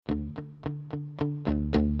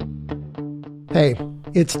Hey,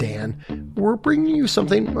 it's Dan. We're bringing you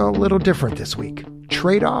something a little different this week.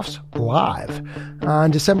 Tradeoffs Live. On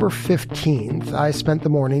December 15th, I spent the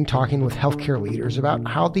morning talking with healthcare leaders about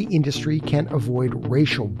how the industry can avoid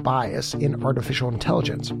racial bias in artificial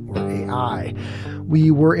intelligence, or AI.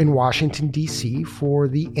 We were in Washington, D.C. for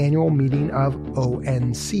the annual meeting of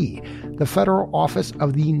ONC, the Federal Office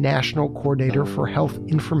of the National Coordinator for Health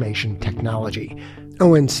Information Technology.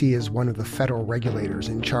 ONC is one of the federal regulators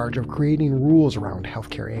in charge of creating rules around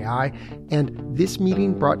healthcare AI, and this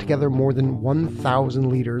meeting brought together more than 1,000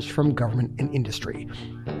 leaders from government and industry.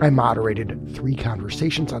 I moderated 3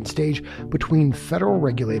 conversations on stage between federal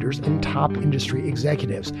regulators and top industry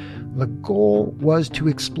executives. The goal was to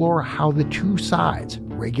explore how the two sides,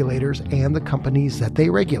 regulators and the companies that they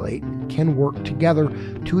regulate, can work together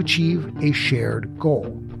to achieve a shared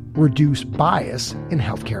goal: reduce bias in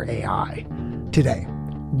healthcare AI. Today,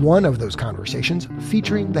 one of those conversations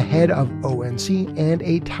featuring the head of ONC and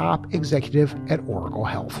a top executive at Oracle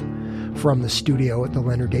Health. From the studio at the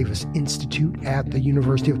Leonard Davis Institute at the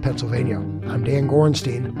University of Pennsylvania, I'm Dan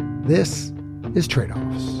Gorenstein. This is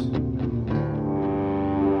Tradeoffs.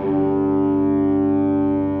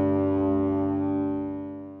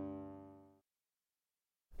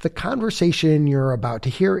 The conversation you're about to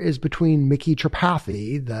hear is between Mickey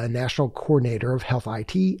Tripathi, the National Coordinator of Health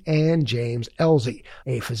IT, and James Elzy,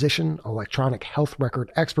 a physician, electronic health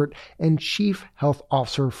record expert, and Chief Health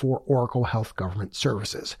Officer for Oracle Health Government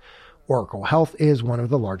Services. Oracle Health is one of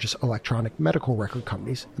the largest electronic medical record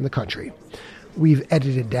companies in the country. We've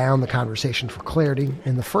edited down the conversation for clarity.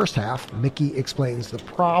 In the first half, Mickey explains the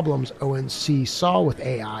problems ONC saw with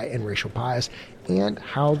AI and racial bias and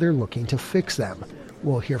how they're looking to fix them.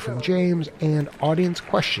 We'll hear from James and audience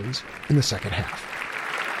questions in the second half.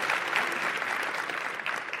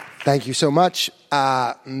 Thank you so much.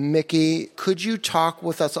 Mickey, could you talk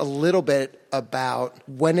with us a little bit about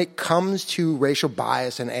when it comes to racial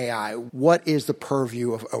bias in AI, what is the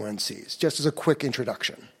purview of ONCs? Just as a quick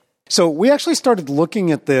introduction. So we actually started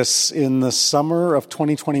looking at this in the summer of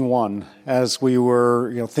 2021 as we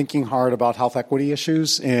were, thinking hard about health equity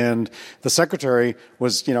issues, and the secretary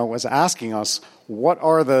was asking us, what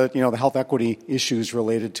are the health equity issues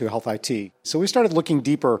related to health IT? So we started looking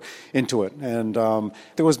deeper into it, and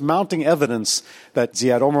there was mounting evidence that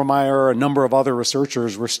Ziad Omermeyer, a number of other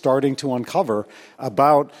researchers were starting to uncover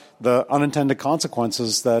about the unintended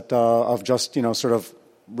consequences that of just sort of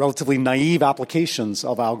relatively naive applications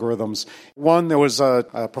of algorithms. One, there was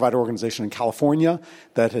a provider organization in California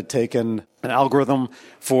that had taken an algorithm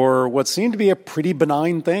for what seemed to be a pretty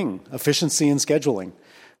benign thing, efficiency in scheduling.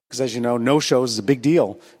 Because as you know, no-shows is a big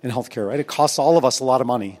deal in healthcare, right? It costs all of us a lot of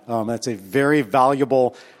money. That's a very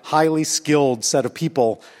valuable, highly skilled set of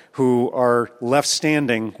people who are left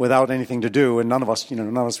standing without anything to do, and none of us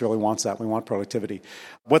really wants that. We want productivity.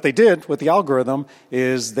 What they did with the algorithm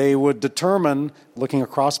is they would determine, looking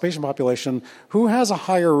across patient population, who has a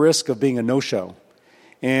higher risk of being a no-show.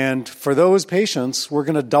 And for those patients, we're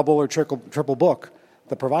going to double or triple book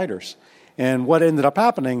the providers. And what ended up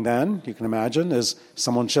happening then, you can imagine, is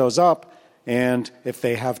someone shows up, and if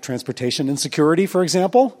they have transportation insecurity, for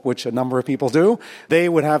example, which a number of people do, they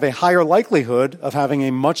would have a higher likelihood of having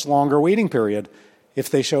a much longer waiting period if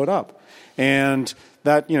they showed up. And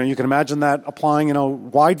that, you can imagine that applying in a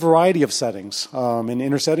wide variety of settings, in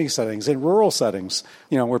inner city settings, in rural settings,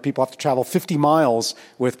 where people have to travel 50 miles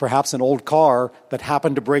with perhaps an old car that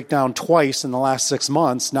happened to break down twice in the last 6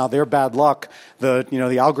 months. Now, their bad luck,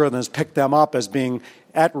 the algorithm has picked them up as being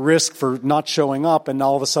at risk for not showing up, and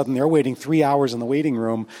all of a sudden they're waiting 3 hours in the waiting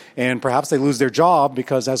room, and perhaps they lose their job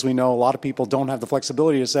because, as we know, a lot of people don't have the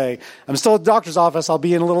flexibility to say, I'm still at the doctor's office, I'll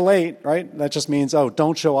be in a little late, right? That just means,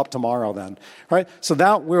 don't show up tomorrow then, right? So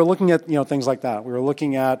that we were looking at, things like that. We were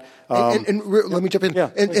looking at... let me jump in. Yeah,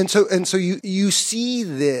 and so you see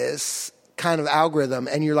this kind of algorithm,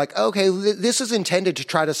 and you're like, okay, this is intended to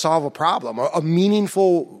try to solve a problem, a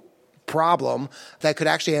meaningful problem that could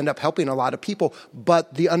actually end up helping a lot of people,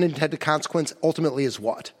 but the unintended consequence ultimately is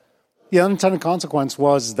what? The unintended consequence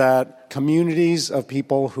was that communities of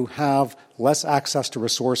people who have less access to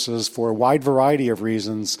resources for a wide variety of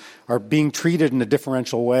reasons are being treated in a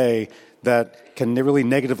differential way that can really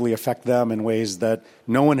negatively affect them in ways that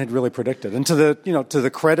no one had really predicted. And to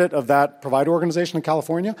the credit of that provider organization in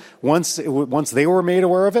California, once they were made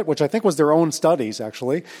aware of it, which I think was their own studies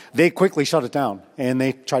actually, they quickly shut it down and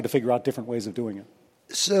they tried to figure out different ways of doing it.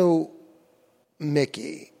 So,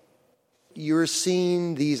 Mickey, you're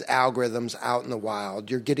seeing these algorithms out in the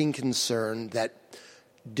wild. You're getting concerned that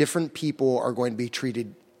different people are going to be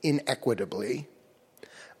treated inequitably,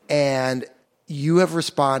 and You have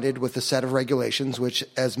responded with a set of regulations, which,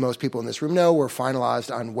 as most people in this room know, were finalized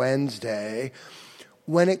on Wednesday.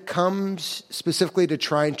 When it comes specifically to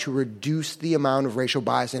trying to reduce the amount of racial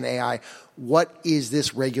bias in AI, what is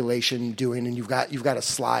this regulation doing? And you've got a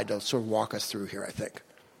slide to sort of walk us through here, I think.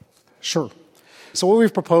 Sure. So what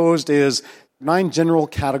we've proposed is 9 general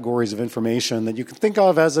categories of information that you can think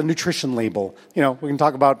of as a nutrition label. We can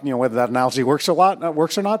talk about, whether that analogy works or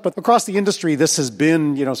not, but across the industry, this has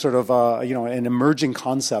been, sort of, an emerging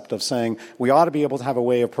concept of saying we ought to be able to have a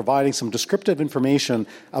way of providing some descriptive information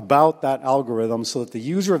about that algorithm so that the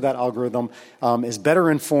user of that algorithm is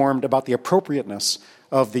better informed about the appropriateness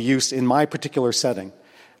of the use in my particular setting.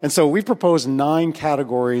 And so we proposed 9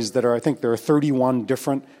 categories that I think there are 31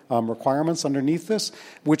 different requirements underneath this,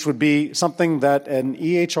 which would be something that an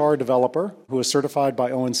EHR developer who is certified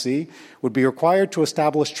by ONC would be required to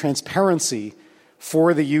establish transparency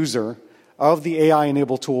for the user of the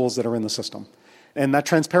AI-enabled tools that are in the system. And that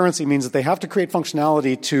transparency means that they have to create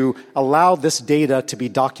functionality to allow this data to be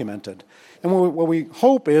documented. And what we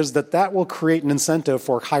hope is that will create an incentive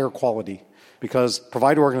for higher quality, because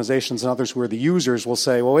provider organizations and others who are the users will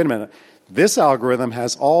say, well, wait a minute, this algorithm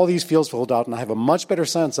has all these fields filled out, and I have a much better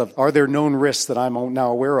sense of, are there known risks that I'm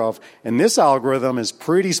now aware of? And this algorithm is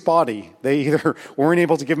pretty spotty. They either weren't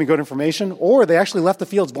able to give me good information, or they actually left the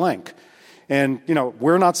fields blank. And,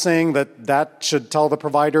 we're not saying that should tell the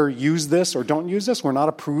provider, use this or don't use this. We're not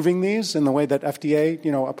approving these in the way that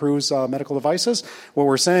FDA, approves medical devices. What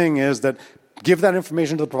we're saying is that give that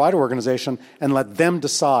information to the provider organization and let them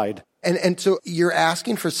decide. And so you're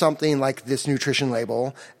asking for something like this nutrition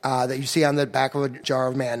label that you see on the back of a jar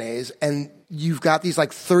of mayonnaise, and you've got these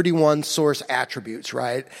 31 source attributes,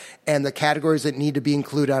 right? And the categories that need to be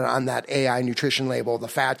included on that AI nutrition label, the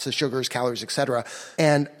fats, the sugars, calories, et cetera.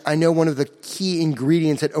 And I know one of the key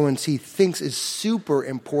ingredients that ONC thinks is super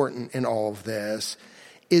important in all of this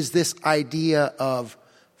is this idea of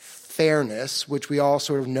fairness, which we all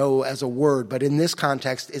sort of know as a word, but in this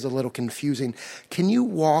context is a little confusing. Can you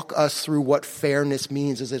walk us through what fairness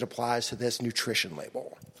means as it applies to this nutrition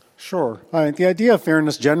label? Sure. The idea of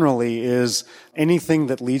fairness generally is anything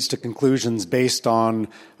that leads to conclusions based on,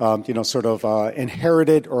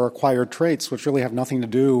 inherited or acquired traits, which really have nothing to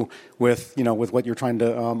do with what you're trying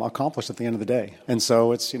to accomplish at the end of the day. And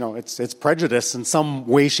so it's prejudice in some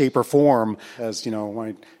way, shape, or form, as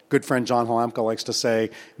my good friend John Halamka likes to say.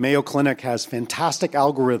 Mayo Clinic has fantastic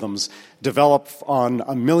algorithms developed on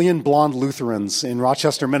 1 million blonde Lutherans in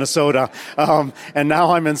Rochester, Minnesota. And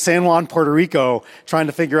now I'm in San Juan, Puerto Rico, trying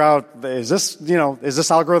to figure out, is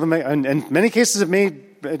this algorithm, and in many cases it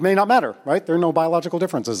may not matter, right? There are no biological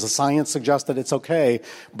differences. The science suggests that it's okay.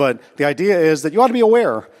 But the idea is that you ought to be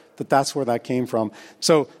aware that that's where that came from.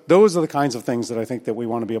 So those are the kinds of things that I think that we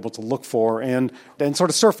want to be able to look for and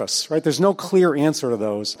sort of surface, right? There's no clear answer to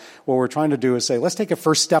those. What we're trying to do is say, let's take a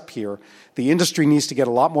first step here. The industry needs to get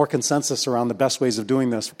a lot more consensus around the best ways of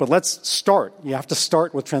doing this. But let's start. You have to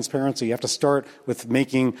start with transparency. You have to start with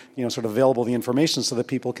making, sort of available the information so that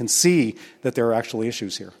people can see that there are actually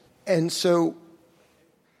issues here. And so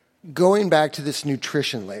going back to this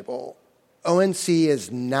nutrition label, ONC is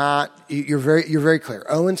not, you're very clear.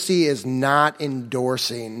 ONC is not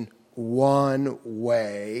endorsing one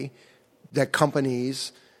way that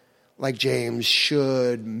companies like James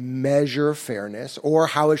should measure fairness or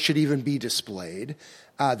how it should even be displayed.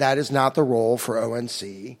 That is not the role for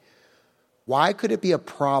ONC. Why could it be a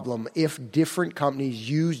problem if different companies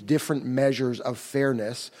use different measures of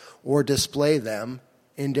fairness or display them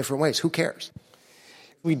in different ways? Who cares?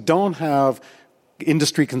 We don't have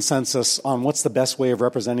industry consensus on what's the best way of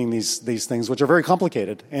representing these things, which are very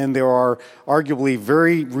complicated. And there are arguably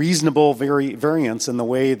very reasonable variants in the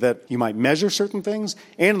way that you might measure certain things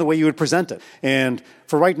and the way you would present it. And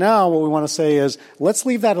for right now, what we want to say is let's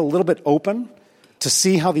leave that a little bit open to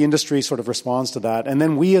see how the industry sort of responds to that. And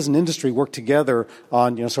then we as an industry work together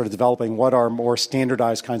on, sort of developing what are more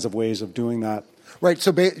standardized kinds of ways of doing that. Right.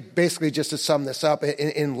 So basically, just to sum this up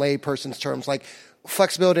in layperson's terms,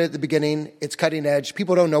 flexibility at the beginning, it's cutting edge.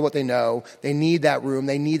 People don't know what they know. They need that room.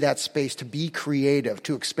 They need that space to be creative,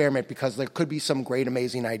 to experiment, because there could be some great,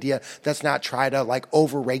 amazing idea. Let's not try to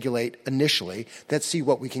over-regulate initially. Let's see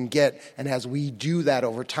what we can get. And as we do that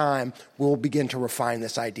over time, we'll begin to refine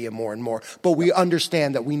this idea more and more. But we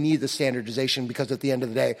understand that we need the standardization, because at the end of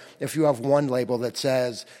the day, if you have one label that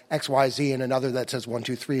says XYZ and another that says 1,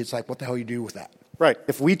 2, 3, it's what the hell you do with that? Right.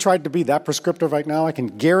 If we tried to be that prescriptive right now, I can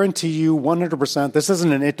guarantee you 100%, this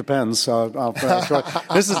isn't an it depends.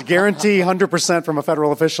 This is guarantee 100% from a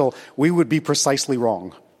federal official, we would be precisely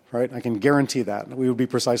wrong. right? I can guarantee that. We would be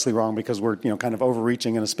precisely wrong because we're, kind of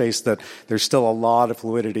overreaching in a space that there's still a lot of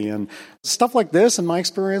fluidity. And stuff like this, in my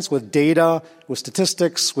experience, with data, with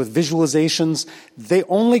statistics, with visualizations, they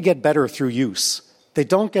only get better through use. They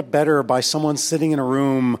don't get better by someone sitting in a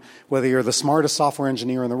room, whether you're the smartest software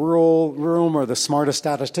engineer in the room or the smartest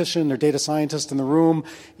statistician or data scientist in the room.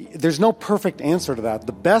 There's no perfect answer to that.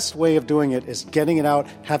 The best way of doing it is getting it out,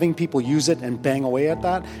 having people use it, and bang away at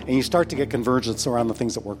that, and you start to get convergence around the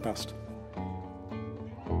things that work best.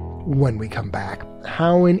 When we come back,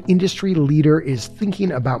 how an industry leader is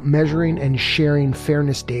thinking about measuring and sharing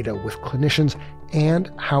fairness data with clinicians,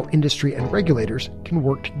 and how industry and regulators can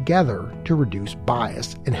work together to reduce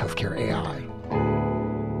bias in healthcare AI.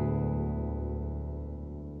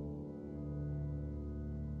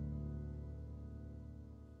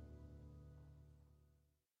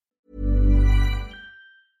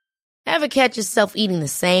 Ever catch yourself eating the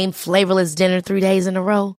same flavorless dinner 3 days in a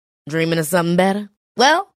row? Dreaming of something better?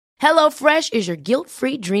 Well, HelloFresh is your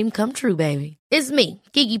guilt-free dream come true, baby. It's me,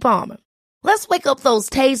 Keke Palmer. Let's wake up those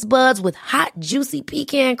taste buds with hot, juicy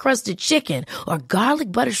pecan-crusted chicken or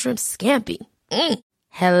garlic butter shrimp scampi.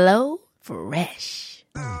 Hello Fresh.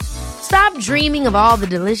 Stop dreaming of all the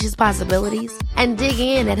delicious possibilities and dig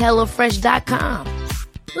in at HelloFresh.com.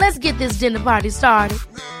 Let's get this dinner party started.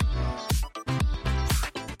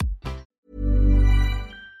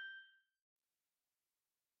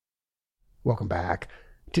 Welcome back.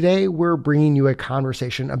 Today, we're bringing you a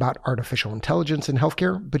conversation about artificial intelligence in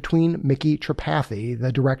healthcare between Miki Tripathi, the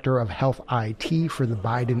Director of Health IT for the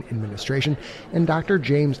Biden administration, and Dr.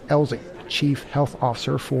 James Elzing, Chief Health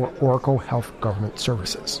Officer for Oracle Health Government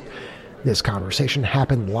Services. This conversation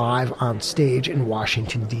happened live on stage in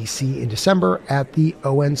Washington, D.C. in December at the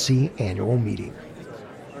ONC annual meeting.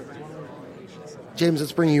 James,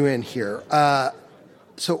 let's bring you in here.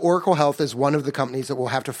 So Oracle Health is one of the companies that will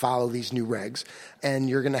have to follow these new regs, and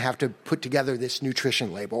you're going to have to put together this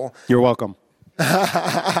nutrition label. You're welcome.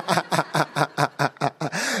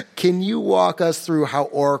 Can you walk us through how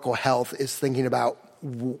Oracle Health is thinking about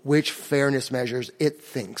which fairness measures it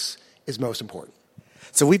thinks is most important?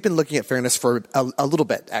 So we've been looking at fairness for a little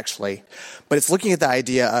bit, actually. But it's looking at the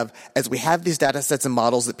idea of, as we have these data sets and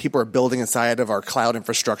models that people are building inside of our cloud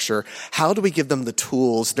infrastructure, how do we give them the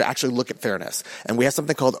tools to actually look at fairness? And we have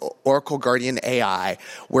something called Oracle Guardian AI,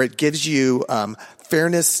 where it gives you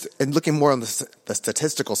fairness and looking more on the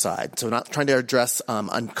statistical side. So not trying to address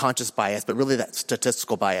unconscious bias, but really that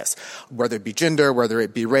statistical bias, whether it be gender, whether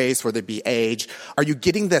it be race, whether it be age. Are you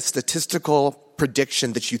getting that statistical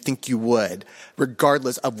prediction that you think you would,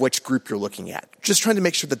 regardless of which group you're looking at? Just trying to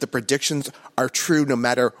make sure that the predictions are true no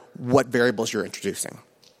matter what variables you're introducing.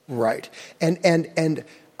 Right. And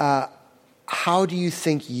how do you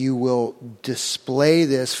think you will display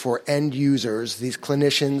this for end users, these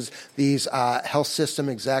clinicians, these health system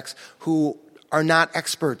execs who are not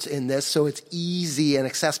experts in this, so it's easy and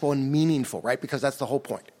accessible and meaningful, right? Because that's the whole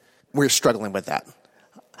point. We're struggling with that.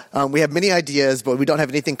 We have many ideas, but we don't have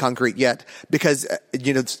anything concrete yet because,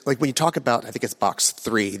 like when you talk about, I think it's box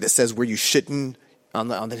 3 that says where you shouldn't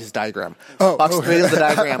on his diagram. Box 3 is the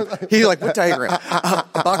diagram. He's like, what diagram?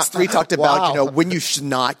 Box 3 talked about, when you should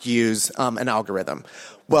not use an algorithm.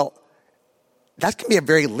 Well, that can be a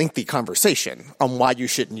very lengthy conversation on why you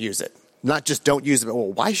shouldn't use it. Not just don't use it, but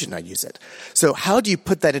why shouldn't I use it? So how do you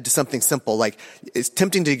put that into something simple? Like, it's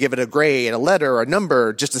tempting to give it a grade, a letter, or a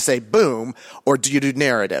number just to say boom, or do you do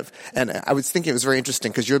narrative? And I was thinking it was very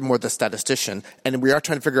interesting because you're more the statistician, and we are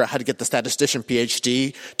trying to figure out how to get the statistician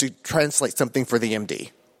PhD to translate something for the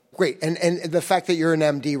MD. Great. And the fact that you're an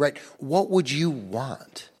MD, right, what would you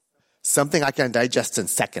want? Something I can digest in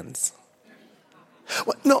seconds.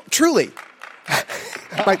 Well, no, truly.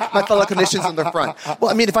 my fellow clinicians in the front.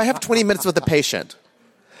 Well, I mean, if I have 20 minutes with a patient,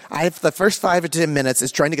 I have the first 5 to 10 minutes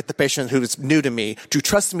is trying to get the patient who is new to me to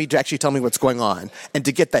trust me to actually tell me what's going on and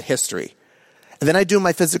to get that history. And then I do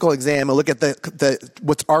my physical exam and look at the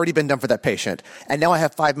what's already been done for that patient. And now I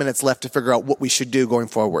have 5 minutes left to figure out what we should do going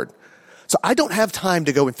forward. So I don't have time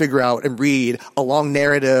to go and figure out and read a long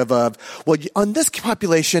narrative of, well, on this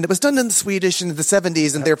population, it was done in the Swedish in the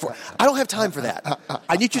 70s, and therefore, I don't have time for that.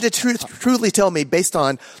 I need you to truly tell me based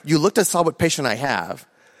on, you looked and saw what patient I have,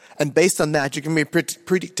 and based on that, you give me a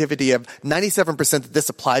predictivity of 97% that this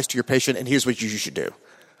applies to your patient, and here's what you should do.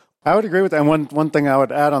 I would agree with that. And one thing I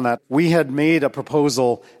would add on that, we had made a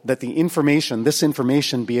proposal that this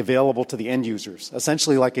information be available to the end users,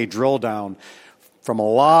 essentially like a drill down. From a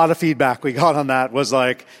lot of feedback we got on that was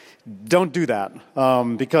like, don't do that,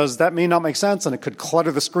 because that may not make sense and it could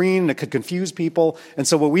clutter the screen, it could confuse people. And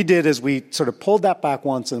so what we did is we sort of pulled that back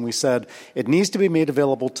once and we said it needs to be made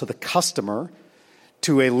available to the customer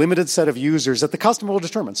to a limited set of users that the customer will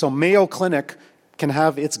determine. So Mayo Clinic can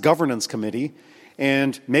have its governance committee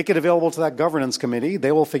and make it available to that governance committee.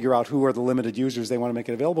 They will figure out who are the limited users they want to make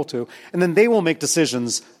it available to, and then they will make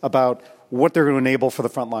decisions about what they're going to enable for the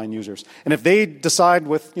frontline users. And if they decide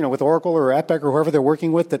with Oracle or Epic or whoever they're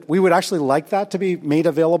working with that we would actually like that to be made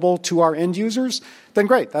available to our end users, then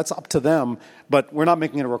great, that's up to them, but we're not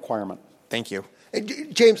making it a requirement. Thank you.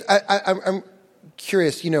 James, I'm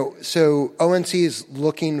curious, so ONC is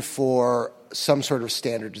looking for some sort of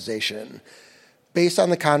standardization. Based on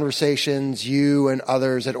the conversations you and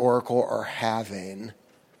others at Oracle are having,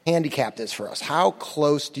 handicap this for us. How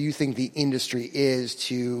close do you think the industry is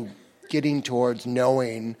to getting towards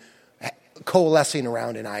knowing, coalescing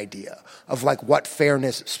around an idea of like what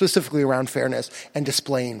fairness, specifically around fairness and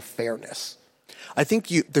displaying fairness? I think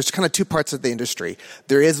there's kind of two parts of the industry.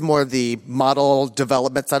 There is more the model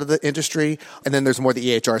development side of the industry, and then there's more the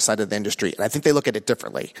EHR side of the industry. And I think they look at it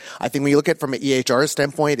differently. I think when you look at it from an EHR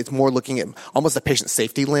standpoint, it's more looking at almost a patient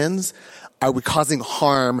safety lens. Are we causing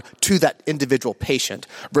harm to that individual patient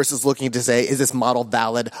versus looking to say, is this model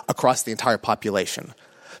valid across the entire population?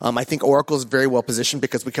 I think Oracle is very well positioned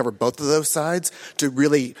because we cover both of those sides to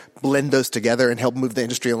really blend those together and help move the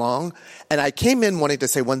industry along. And I came in wanting to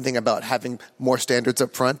say one thing about having more standards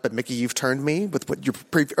up front, but Mickey, you've turned me with what your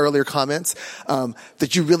earlier comments,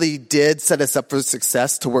 that you really did set us up for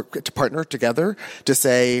success to partner together to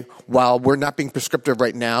say, while we're not being prescriptive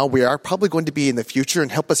right now, we are probably going to be in the future,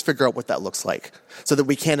 and help us figure out what that looks like so that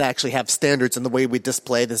we can actually have standards in the way we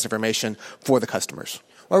display this information for the customers.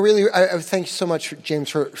 Well, really, I thank you so much, James,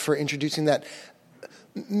 for introducing that.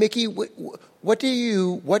 Mickey, what do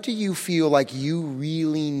you feel like you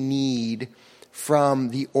really need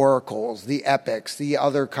from the Oracles, the Epics, the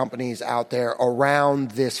other companies out there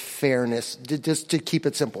around this fairness? Just to keep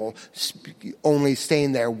it simple, only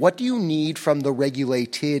staying there. What do you need from the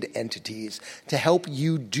regulated entities to help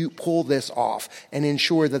you pull this off and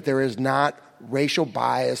ensure that there is not racial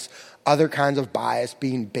bias, other kinds of bias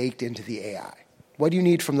being baked into the AI? What do you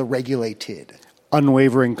need from the regulated?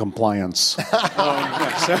 Unwavering compliance. That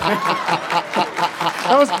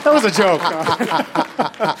was a joke.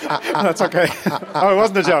 That's okay. Oh, it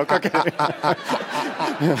wasn't a joke. Okay.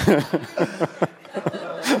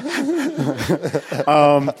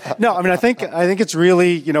 No, I mean, I think it's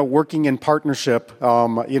really, working in partnership,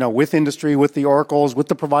 with industry, with the Oracles, with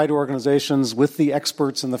the provider organizations, with the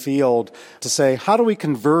experts in the field to say, how do we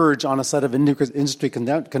converge on a set of industry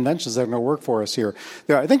conventions that are going to work for us here?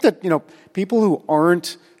 I think that, people who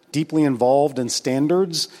aren't deeply involved in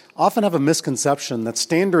standards often have a misconception that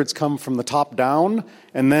standards come from the top down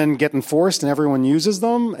and then get enforced and everyone uses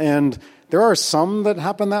them. And there are some that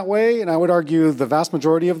happen that way, and I would argue the vast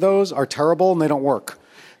majority of those are terrible and they don't work.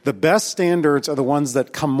 The best standards are the ones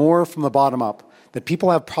that come more from the bottom up, that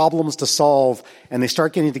people have problems to solve and they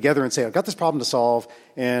start getting together and say, I've got this problem to solve,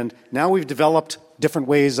 and now we've developed different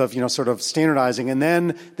ways of, sort of standardizing, and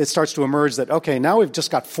then it starts to emerge that, okay, now we've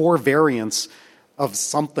just got 4 variants of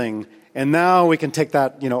something, and now we can take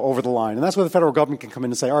that, over the line. And that's where the federal government can come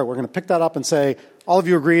in and say, all right, we're going to pick that up and say, all of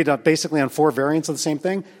you agreed basically on 4 variants of the same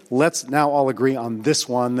thing. Let's now all agree on this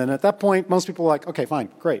one. Then at that point, most people are like, okay, fine,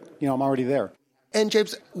 great. I'm already there. And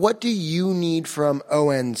James, what do you need from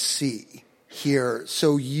ONC here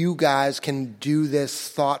so you guys can do this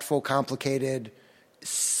thoughtful, complicated,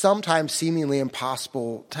 sometimes seemingly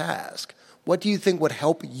impossible task? What do you think would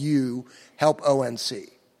help you help ONC?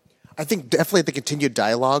 I think definitely the continued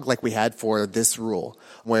dialogue like we had for this rule,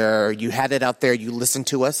 where you had it out there, you listened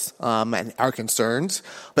to us and our concerns,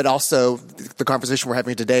 but also the conversation we're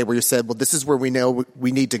having today where you said, well, this is where we know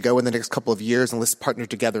we need to go in the next couple of years, and let's partner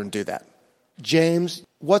together and do that. James,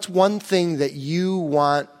 what's one thing that you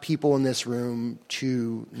want people in this room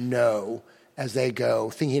to know as they go,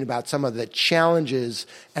 thinking about some of the challenges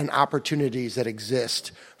and opportunities that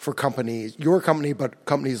exist for companies, your company, but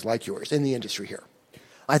companies like yours in the industry here?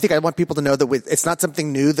 I think I want people to know that it's not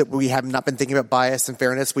something new that we have not been thinking about bias and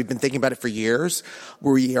fairness. We've been thinking about it for years.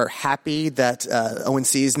 We are happy that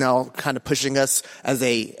ONC is now kind of pushing us as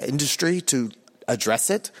a industry to address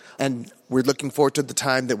it. And we're looking forward to the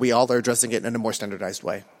time that we all are addressing it in a more standardized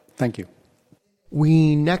way. Thank you.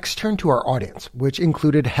 We next turn to our audience, which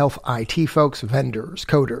included health IT folks, vendors,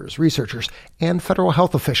 coders, researchers, and federal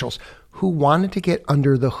health officials who wanted to get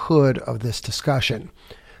under the hood of this discussion.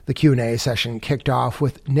 The Q&A session kicked off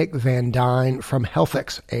with Nick Van Dyne from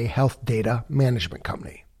HealthX, a health data management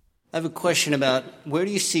company. I have a question about where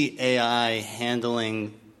do you see AI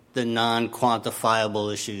handling the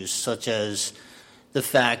non-quantifiable issues, such as the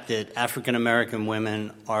fact that African American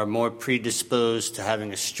women are more predisposed to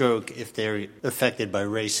having a stroke if they're affected by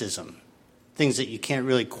racism? things that you can't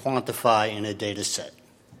really quantify in a data set.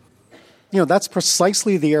 That's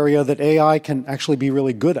precisely the area that AI can actually be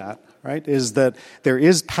really good at, right? Is that there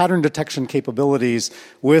is pattern detection capabilities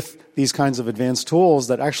with these kinds of advanced tools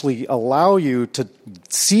that actually allow you to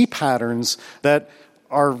see patterns that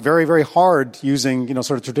are very, very hard using,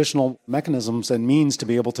 sort of traditional mechanisms and means to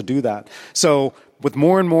be able to do that. So with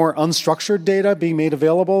more and more unstructured data being made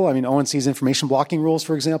available, ONC's information blocking rules,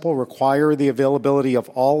 for example, require the availability of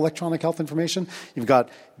all electronic health information. You've got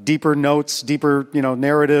deeper notes, deeper,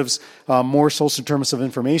 narratives, more social determinants of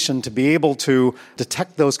information to be able to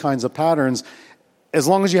detect those kinds of patterns as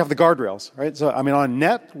long as you have the guardrails, right? So, on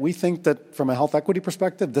net, we think that from a health equity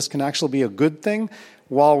perspective, this can actually be a good thing,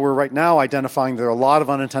 while we're right now identifying there are a lot of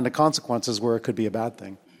unintended consequences where it could be a bad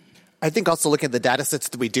thing. I think also looking at the data sets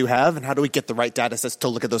that we do have and how do we get the right data sets to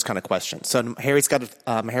look at those kind of questions. So Harry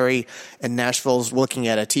in Nashville is looking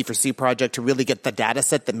at a T4C project to really get the data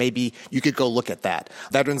set that maybe you could go look at that.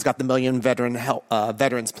 Veterans got the Million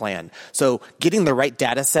Veterans Plan. So getting the right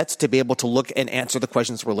data sets to be able to look and answer the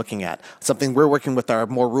questions we're looking at. Something we're working with our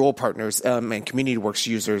more rural partners and community works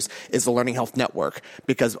users is the Learning Health Network,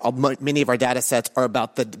 because many of our data sets are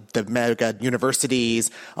about the mega universities,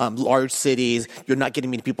 large cities. You're not getting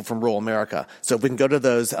many people from rural America. So if we can go to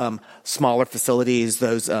those smaller facilities,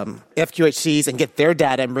 those FQHCs, and get their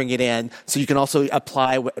data and bring it in, so you can also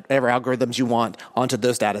apply whatever algorithms you want onto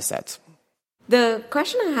those data sets. The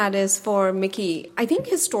question I had is for Mickey. I think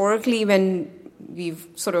historically when we've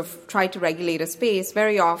sort of tried to regulate a space,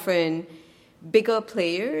 very often bigger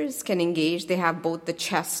players can engage. They have both the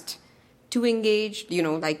chest to engage,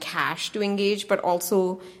 like cash to engage, but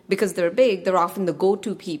also because they're big, they're often the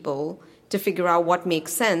go-to people to figure out what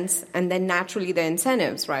makes sense, and then naturally the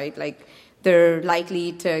incentives, right? Like they're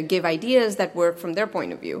likely to give ideas that work from their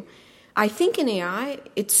point of view. I think in AI,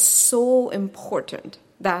 it's so important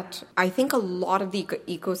that I think a lot of the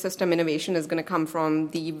ecosystem innovation is going to come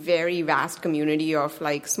from the very vast community of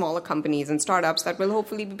like smaller companies and startups that will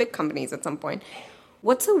hopefully be big companies at some point.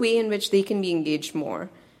 What's a way in which they can be engaged more?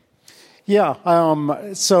 Yeah.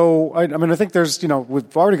 So, I think there's,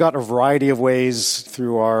 we've already got a variety of ways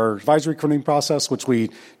through our advisory committee process, which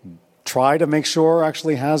we try to make sure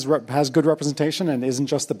actually has good representation and isn't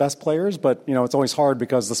just the best players. But, it's always hard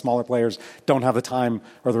because the smaller players don't have the time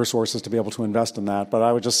or the resources to be able to invest in that. But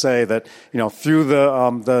I would just say that, through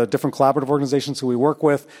the different collaborative organizations who we work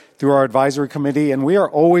with, through our advisory committee, and we are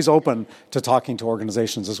always open to talking to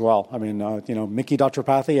organizations as well.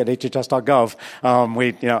 Mickey.Tripathi at hhs.gov.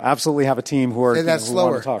 We, absolutely have a team who are Say that who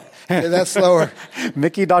slower. want to talk. Say that slower.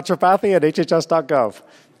 Mickey.Tripathi at hhs.gov.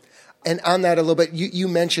 And on that a little bit, you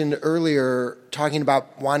mentioned earlier talking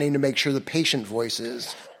about wanting to make sure the patient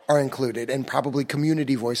voices are included and probably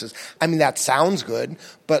community voices. That sounds good,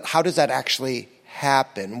 but how does that actually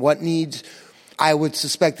happen? What needs... I would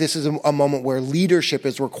suspect this is a moment where leadership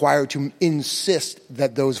is required to insist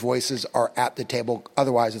that those voices are at the table.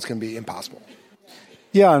 Otherwise, it's going to be impossible.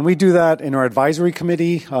 Yeah, and we do that in our advisory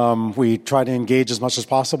committee. We try to engage as much as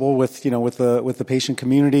possible with the patient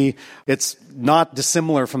community. It's not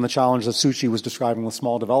dissimilar from the challenge that Suchi was describing with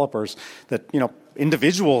small developers, that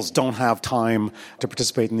individuals don't have time to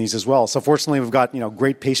participate in these as well. So fortunately, we've got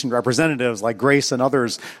great patient representatives like Grace and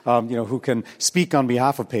others who can speak on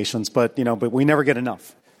behalf of patients, but we never get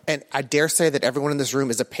enough. And I dare say that everyone in this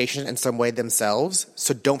room is a patient in some way themselves,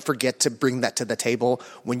 so don't forget to bring that to the table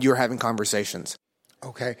when you're having conversations.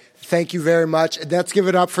 Okay. Thank you very much. Let's give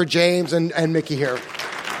it up for James and Mickey here.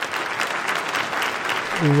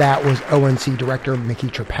 That was ONC Director Mickey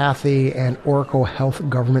Tripathi and Oracle Health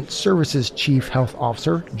Government Services Chief Health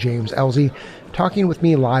Officer James Elzy talking with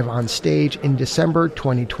me live on stage in December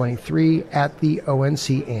 2023 at the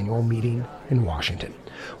ONC annual meeting in Washington.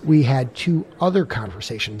 We had two other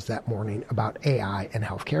conversations that morning about AI and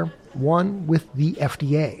healthcare, one with the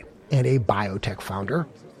FDA and a biotech founder.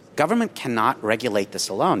 Government cannot regulate this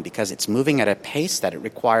alone because it's moving at a pace that it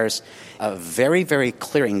requires a very, very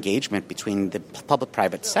clear engagement between the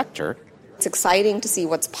public-private sector. It's exciting to see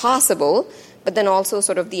what's possible, but then also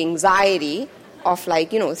sort of the anxiety of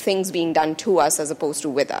things being done to us as opposed to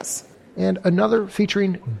with us. And another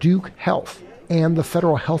featuring Duke Health and the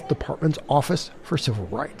Federal Health Department's Office for Civil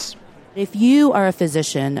Rights. If you are a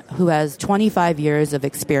physician who has 25 years of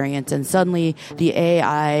experience and suddenly the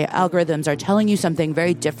AI algorithms are telling you something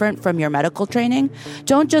very different from your medical training,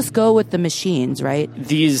 don't just go with the machines, right?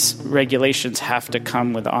 These regulations have to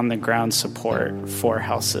come with on-the-ground support for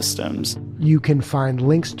health systems. You can find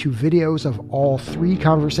links to videos of all three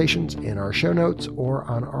conversations in our show notes or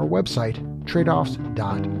on our website, tradeoffs.org.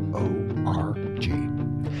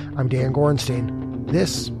 I'm Dan Gorenstein.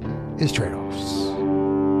 This is Tradeoffs.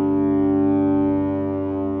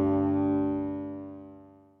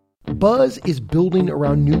 buzz is building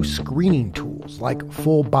around new screening tools like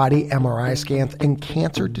full-body MRI scans and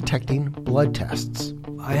cancer-detecting blood tests.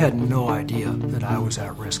 I had no idea that I was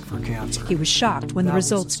at risk for cancer. He was shocked when the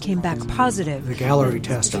results came back positive. The Gallery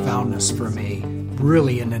test found this for me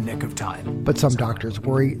really in the nick of time. But some doctors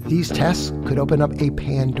worry these tests could open up a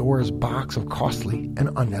Pandora's box of costly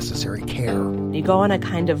and unnecessary care. You go on a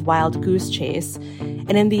kind of wild goose chase,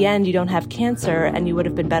 and in the end you don't have cancer, and you would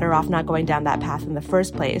have been better off not going down that path in the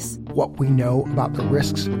first place. What we know about the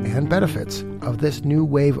risks and benefits of this new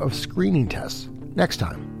wave of screening tests next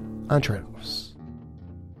time on Tradeoffs.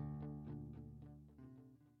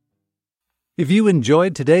 If you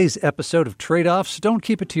enjoyed today's episode of Tradeoffs, don't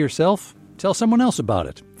keep it to yourself. Tell someone else about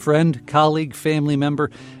it. Friend, colleague, family member.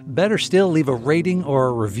 Better still, leave a rating or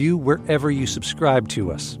a review wherever you subscribe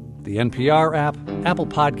to us. The NPR app, Apple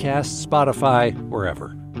Podcasts, Spotify,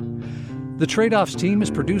 wherever. The Tradeoffs team is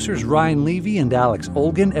producers Ryan Levy and Alex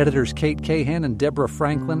Olgin, editors Kate Cahan and Deborah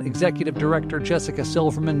Franklin, executive director Jessica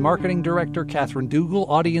Silverman, marketing director Catherine Dougal,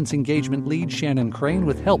 audience engagement lead Shannon Crane,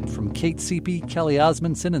 with help from Kate Seepy, Kelly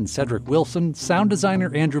Osmondson, and Cedric Wilson, sound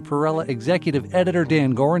designer Andrew Perella, executive editor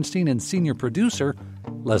Dan Gorenstein, and senior producer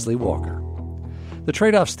Leslie Walker. The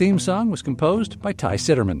Tradeoffs theme song was composed by Ty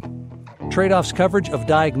Sitterman. Tradeoffs coverage of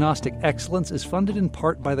diagnostic excellence is funded in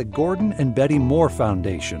part by the Gordon and Betty Moore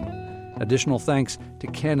Foundation. Additional thanks to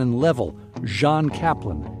Cannon Level, Jean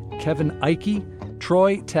Kaplan, Kevin Eike,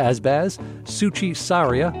 Troy Tazbaz, Suchi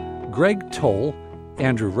Saria, Greg Toll,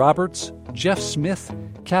 Andrew Roberts, Jeff Smith,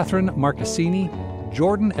 Catherine Marcassini,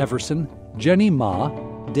 Jordan Everson, Jenny Ma,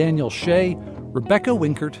 Daniel Shea, Rebecca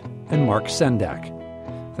Winkert, and Mark Sendak.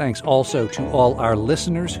 Thanks also to all our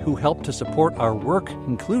listeners who helped to support our work,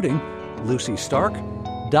 including Lucy Stark,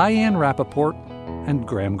 Diane Rappaport, and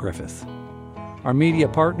Graham Griffith. Our media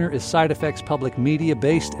partner is Side Effects Public Media,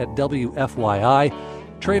 based at WFYI.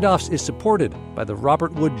 Tradeoffs is supported by the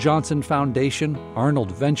Robert Wood Johnson Foundation,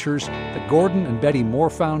 Arnold Ventures, the Gordon and Betty Moore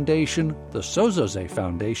Foundation, the Sozoze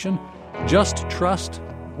Foundation, Just Trust,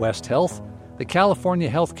 West Health, the California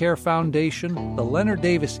Healthcare Foundation, the Leonard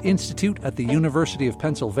Davis Institute at the University of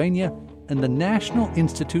Pennsylvania, and the National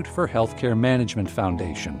Institute for Healthcare Management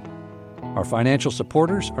Foundation. Our financial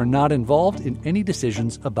supporters are not involved in any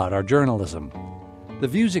decisions about our journalism. The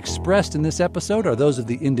views expressed in this episode are those of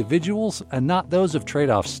the individuals and not those of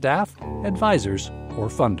Tradeoff staff, advisors, or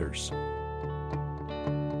funders.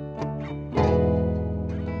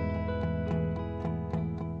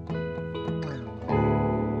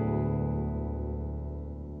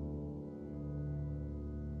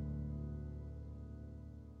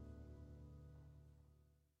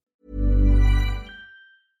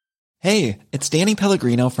 Hey, it's Danny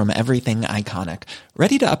Pellegrino from Everything Iconic.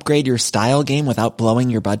 Ready to upgrade your style game without blowing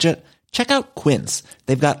your budget? Check out Quince.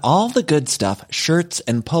 They've got all the good stuff, shirts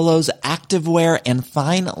and polos, activewear, and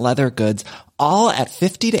fine leather goods, all at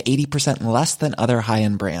 50 to 80% less than other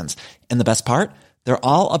high-end brands. And the best part? They're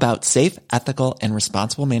all about safe, ethical, and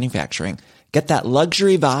responsible manufacturing. Get that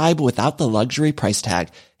luxury vibe without the luxury price tag.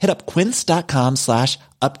 Hit up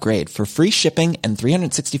quince.com/upgrade for free shipping and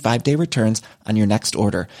 365-day returns on your next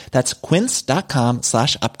order. That's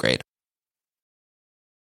quince.com/upgrade.